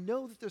about. I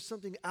know that there's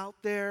something out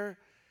there.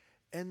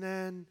 And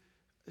then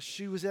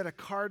she was at a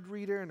card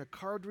reader, and a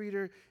card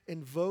reader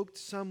invoked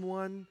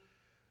someone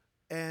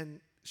and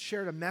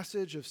shared a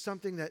message of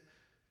something that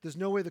there's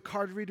no way the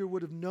card reader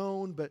would have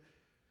known, but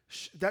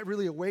that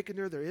really awakened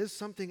her. There is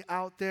something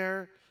out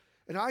there.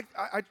 And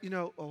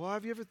well,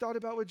 have you ever thought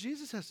about what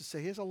Jesus has to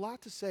say? He has a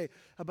lot to say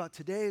about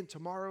today and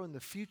tomorrow and the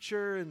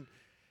future.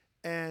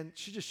 And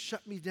she just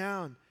shut me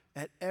down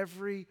at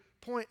every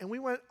point. And we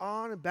went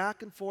on and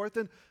back and forth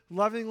and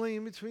lovingly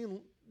in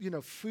between,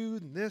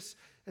 food and this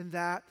and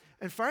that.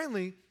 And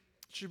finally,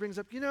 she brings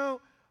up,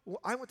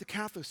 I went to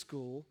Catholic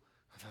school.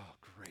 Oh,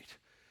 great.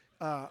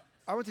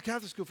 I went to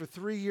Catholic school for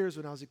 3 years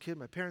when I was a kid.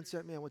 My parents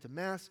sent me. I went to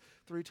Mass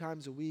 3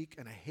 times a week,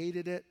 and I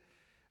hated it.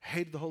 I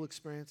hated the whole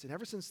experience. And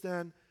ever since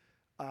then,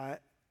 I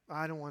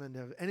don't want to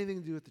have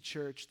anything to do with the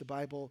church, the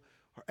Bible,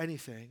 or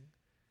anything.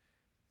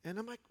 And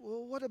I'm like,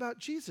 well, what about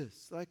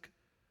Jesus? Like,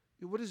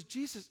 what is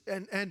Jesus?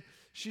 And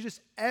she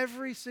just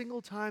every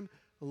single time,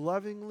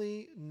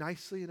 lovingly,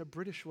 nicely, in a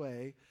British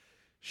way,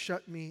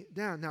 shut me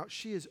down. Now,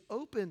 she is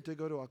open to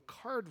go to a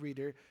card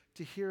reader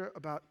to hear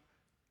about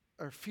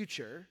our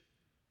future,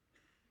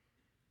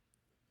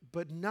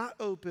 but not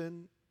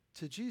open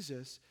to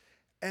Jesus.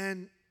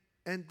 And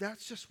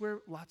that's just where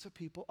lots of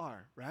people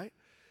are, right?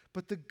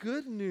 But the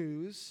good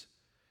news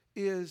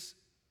is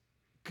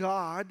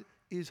God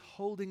is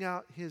holding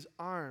out his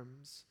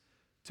arms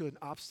to an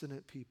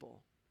obstinate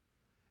people.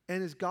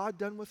 And is God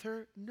done with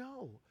her?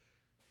 No.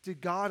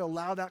 Did God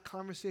allow that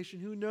conversation?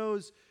 Who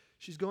knows?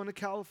 She's going to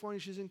California.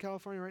 She's in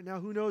California right now.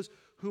 Who knows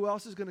who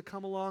else is going to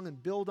come along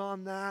and build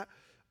on that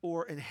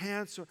or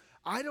enhance? Or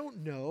I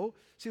don't know.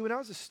 See, when I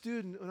was a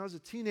student, when I was a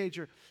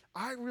teenager,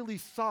 I really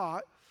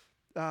thought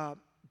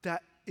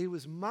that it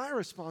was my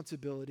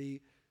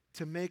responsibility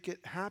to make it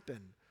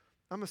happen.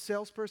 I'm a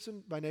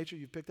salesperson by nature.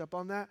 You've picked up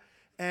on that.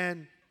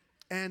 And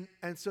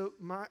so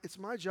it's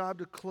my job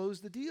to close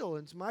the deal.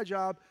 And it's my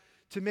job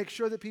to make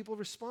sure that people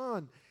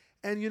respond.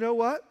 And you know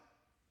what?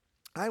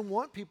 I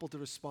want people to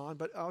respond,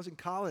 but I was in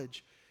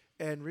college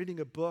and reading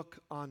a book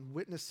on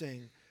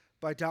witnessing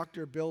by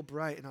Dr. Bill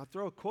Bright, and I'll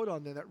throw a quote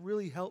on there that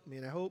really helped me,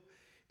 and I hope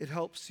it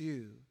helps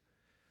you.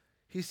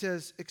 He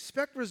says,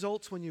 expect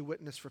results when you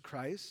witness for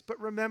Christ, but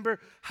remember,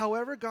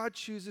 however God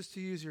chooses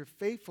to use your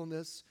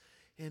faithfulness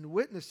in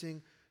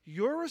witnessing,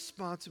 your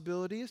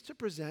responsibility is to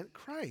present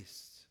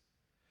Christ.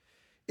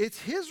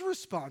 It's his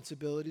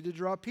responsibility to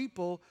draw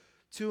people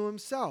to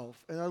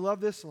himself. And I love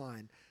this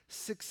line.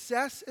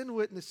 Success in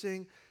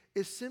witnessing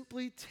is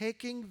simply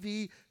taking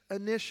the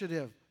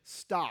initiative.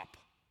 Stop.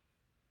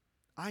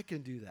 I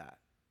can do that.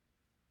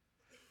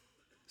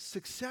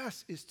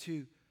 Success is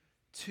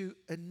to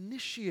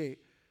initiate,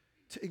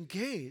 to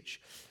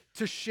engage,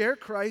 to share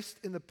Christ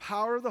in the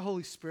power of the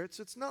Holy Spirit.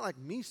 So it's not like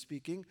me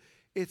speaking,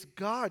 it's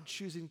God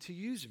choosing to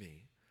use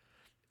me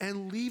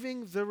and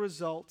leaving the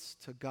results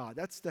to God.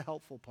 That's the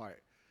helpful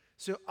part.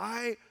 So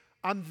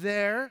I'm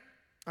there,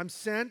 I'm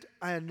sent,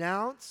 I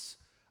announce,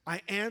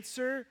 I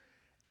answer,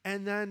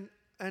 and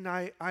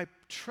I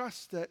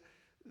trust that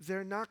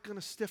they're not going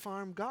to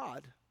stiff-arm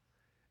God.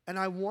 And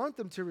I want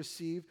them to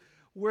receive.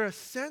 We're a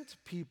sent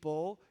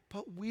people,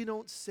 but we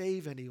don't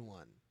save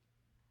anyone.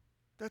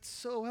 That's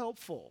so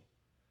helpful.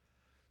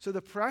 So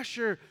the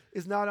pressure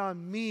is not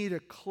on me to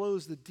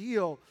close the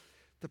deal.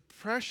 The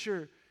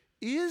pressure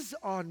is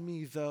on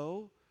me,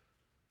 though,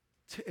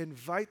 to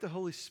invite the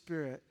Holy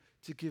Spirit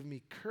to give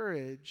me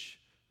courage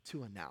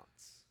to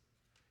announce.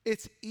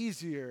 It's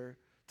easier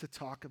to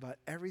talk about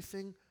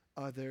everything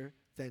other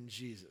than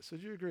Jesus.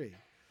 Would you agree?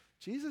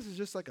 Jesus is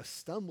just like a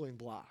stumbling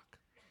block.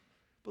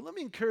 But let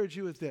me encourage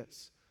you with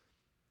this.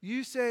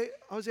 You say,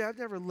 Jose, I've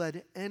never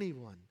led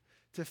anyone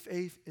to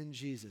faith in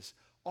Jesus.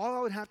 All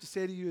I would have to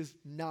say to you is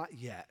not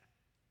yet.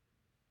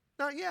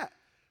 Not yet.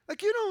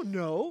 Like you don't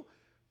know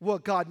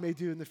what God may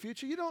do in the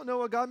future. You don't know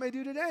what God may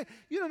do today.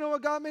 You don't know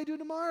what God may do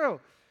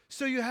tomorrow.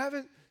 So you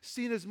haven't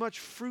seen as much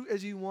fruit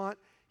as you want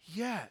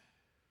yet.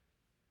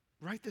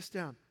 Write this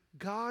down.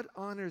 God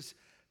honors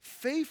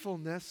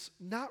faithfulness,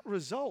 not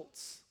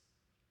results.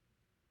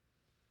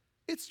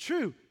 It's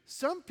true.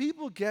 Some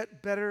people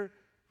get better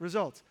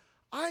results.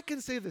 I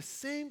can say the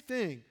same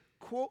thing,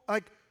 quote,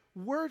 like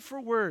word for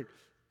word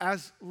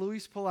as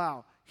Luis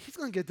Palau, he's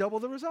going to get double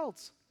the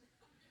results.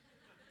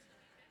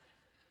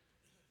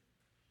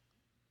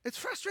 It's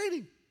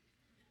frustrating.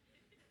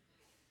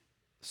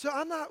 So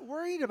I'm not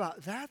worried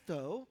about that,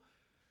 though,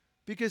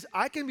 because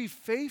I can be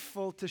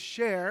faithful to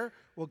share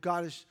what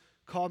God has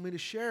called me to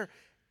share.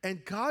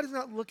 And God is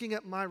not looking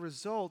at my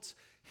results.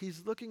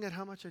 He's looking at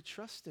how much I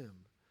trust him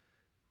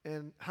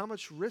and how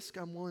much risk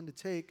I'm willing to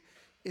take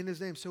in his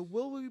name. So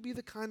will we be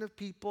the kind of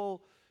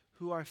people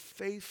who are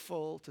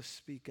faithful to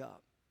speak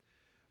up?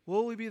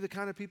 Will we be the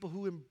kind of people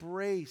who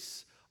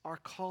embrace our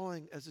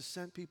calling as a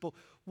sent people?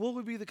 Will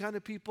we be the kind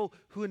of people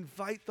who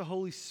invite the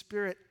Holy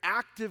Spirit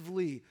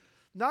actively,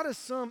 not as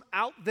some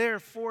out there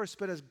force,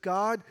 but as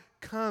God,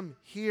 come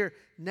here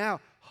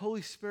now.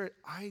 Holy Spirit,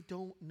 I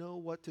don't know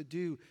what to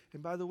do.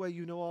 And by the way,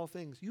 you know all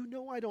things. You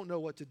know I don't know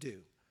what to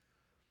do.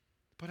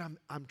 But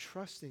I'm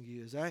trusting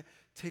you. As I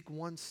take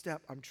one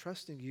step, I'm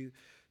trusting you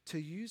to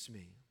use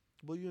me.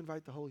 Will you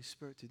invite the Holy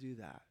Spirit to do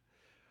that?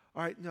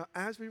 All right, now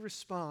as we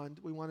respond,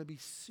 we want to be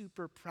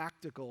super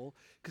practical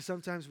because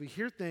sometimes we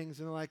hear things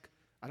and they're like,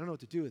 I don't know what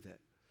to do with it.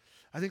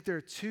 I think there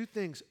are two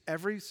things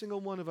every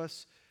single one of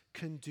us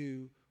can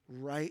do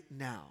right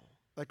now,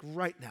 like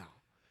right now.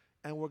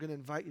 And we're going to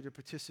invite you to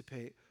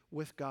participate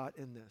with God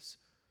in this.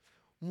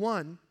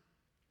 One,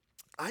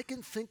 I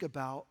can think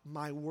about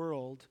my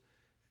world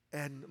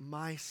and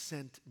my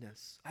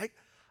sentness.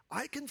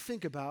 I can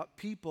think about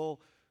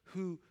people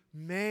who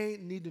may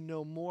need to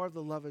know more of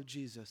the love of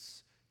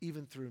Jesus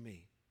even through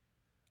me.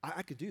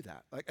 I could do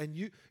that.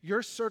 And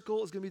your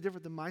circle is going to be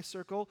different than my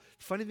circle.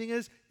 Funny thing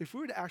is, if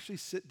we were to actually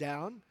sit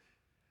down,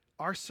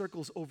 our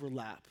circles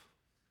overlap.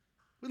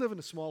 We live in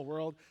a small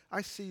world.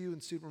 I see you in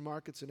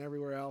supermarkets and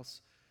everywhere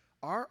else.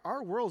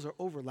 Our worlds are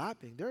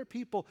overlapping. There are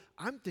people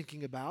I'm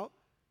thinking about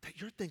that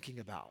you're thinking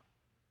about.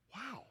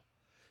 Wow.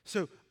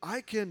 So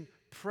I can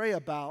pray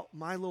about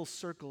my little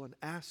circle and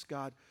ask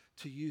God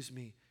to use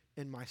me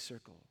in my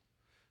circle.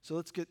 So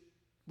let's get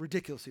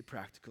ridiculously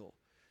practical.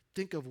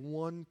 Think of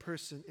one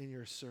person in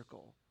your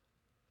circle.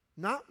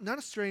 Not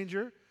a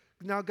stranger.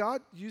 Now,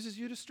 God uses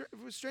you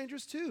with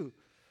strangers too.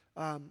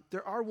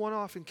 There are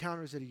one-off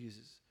encounters that he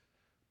uses.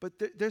 But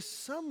there's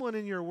someone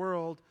in your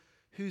world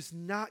who's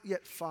not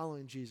yet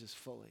following Jesus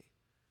fully.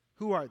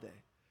 Who are they?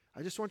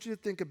 I just want you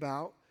to think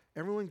about,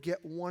 everyone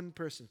get one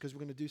person because we're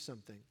going to do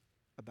something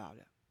about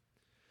it.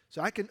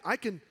 So I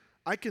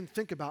can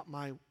think about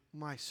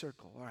my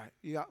circle. All right,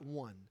 you got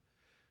one.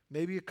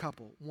 Maybe a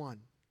couple, one.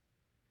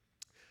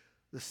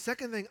 The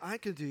second thing I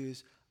can do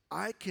is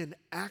I can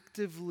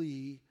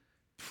actively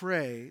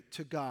pray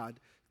to God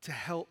to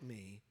help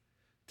me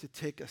to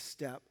take a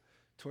step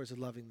towards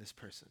loving this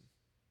person.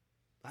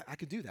 I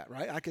could do that,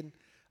 right? I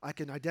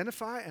can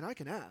identify and I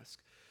can ask.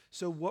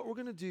 So what we're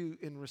going to do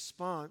in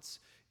response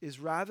is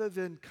rather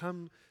than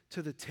come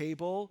to the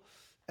table,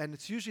 and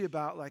it's usually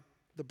about like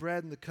the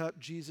bread and the cup,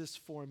 Jesus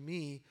for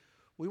me,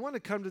 we want to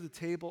come to the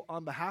table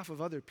on behalf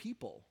of other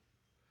people.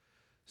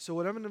 So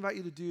what I'm going to invite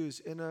you to do is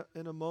in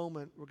a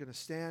moment, we're going to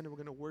stand and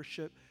we're going to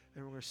worship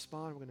and we're going to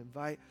respond. We're going to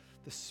invite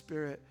the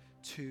Spirit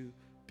to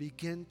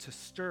begin to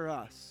stir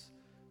us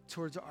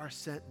towards our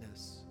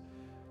sentness.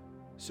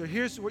 So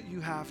here's what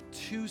you have: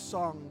 2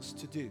 songs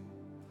to do.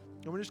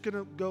 And we're just going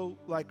to go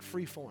like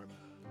free form.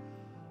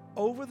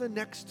 Over the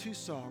next 2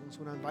 songs,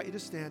 when I invite you to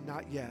stand,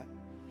 not yet,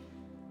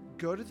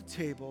 go to the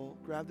table,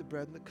 grab the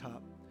bread and the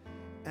cup,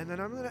 and then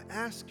I'm going to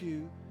ask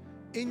you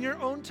in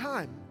your own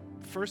time,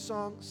 first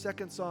song,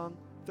 second song,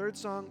 third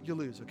song, you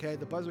lose, okay?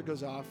 The buzzer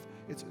goes off.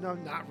 No,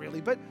 not really,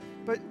 but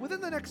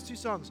within the next 2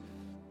 songs,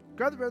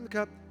 grab the bread and the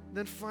cup,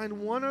 then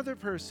find one other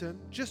person,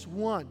 just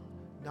one,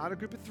 not a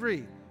group of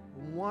 3,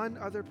 one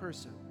other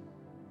person.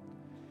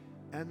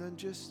 And then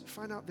just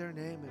find out their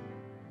name and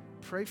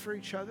pray for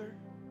each other.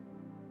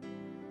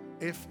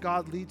 If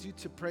God leads you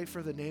to pray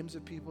for the names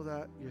of people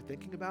that you're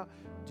thinking about,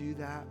 do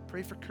that.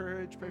 Pray for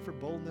courage, pray for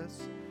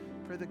boldness,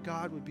 pray that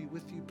God would be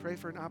with you, pray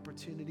for an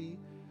opportunity,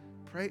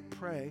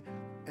 pray,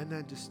 and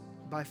then just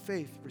by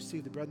faith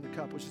receive the bread and the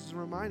cup, which is a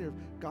reminder of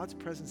God's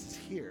presence is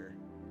here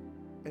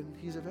and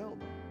he's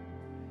available.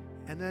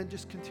 And then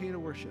just continue to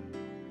worship.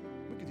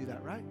 We could do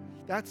that, right?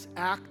 That's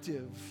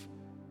active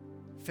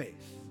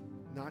faith,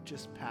 not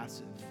just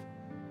passive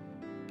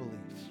belief.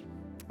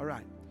 All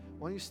right,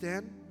 why don't you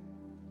stand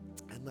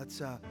and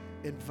let's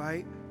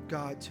invite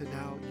God to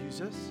now use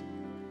us.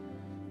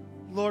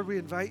 Lord, we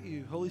invite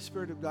you, Holy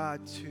Spirit of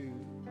God, to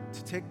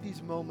take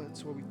these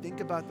moments where we think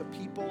about the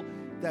people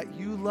that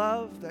you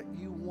love, that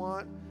you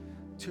want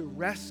to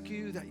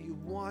rescue, that you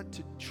want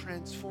to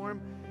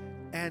transform.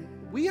 And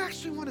we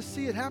actually want to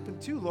see it happen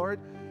too, Lord.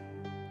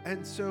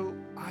 And so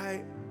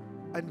I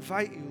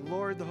invite you,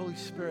 Lord, the Holy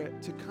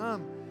Spirit, to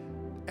come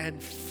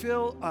and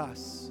fill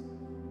us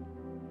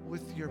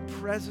with your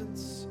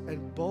presence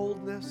and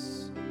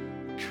boldness,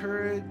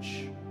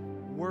 courage,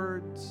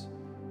 words.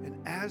 And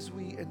as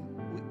we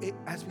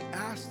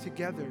ask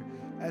together,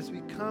 as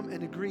we come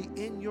and agree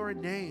in your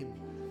name,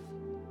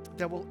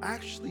 that we'll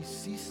actually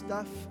see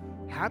stuff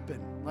happen,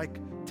 like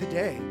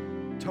today,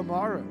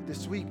 tomorrow,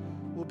 this week,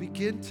 we'll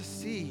begin to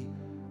see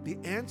the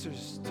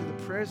answers to the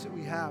prayers that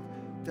we have,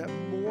 that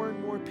more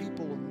and more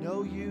people will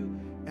know you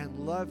and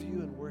love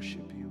you and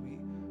worship you.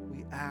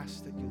 We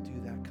ask that you'll do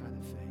that kind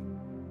of thing.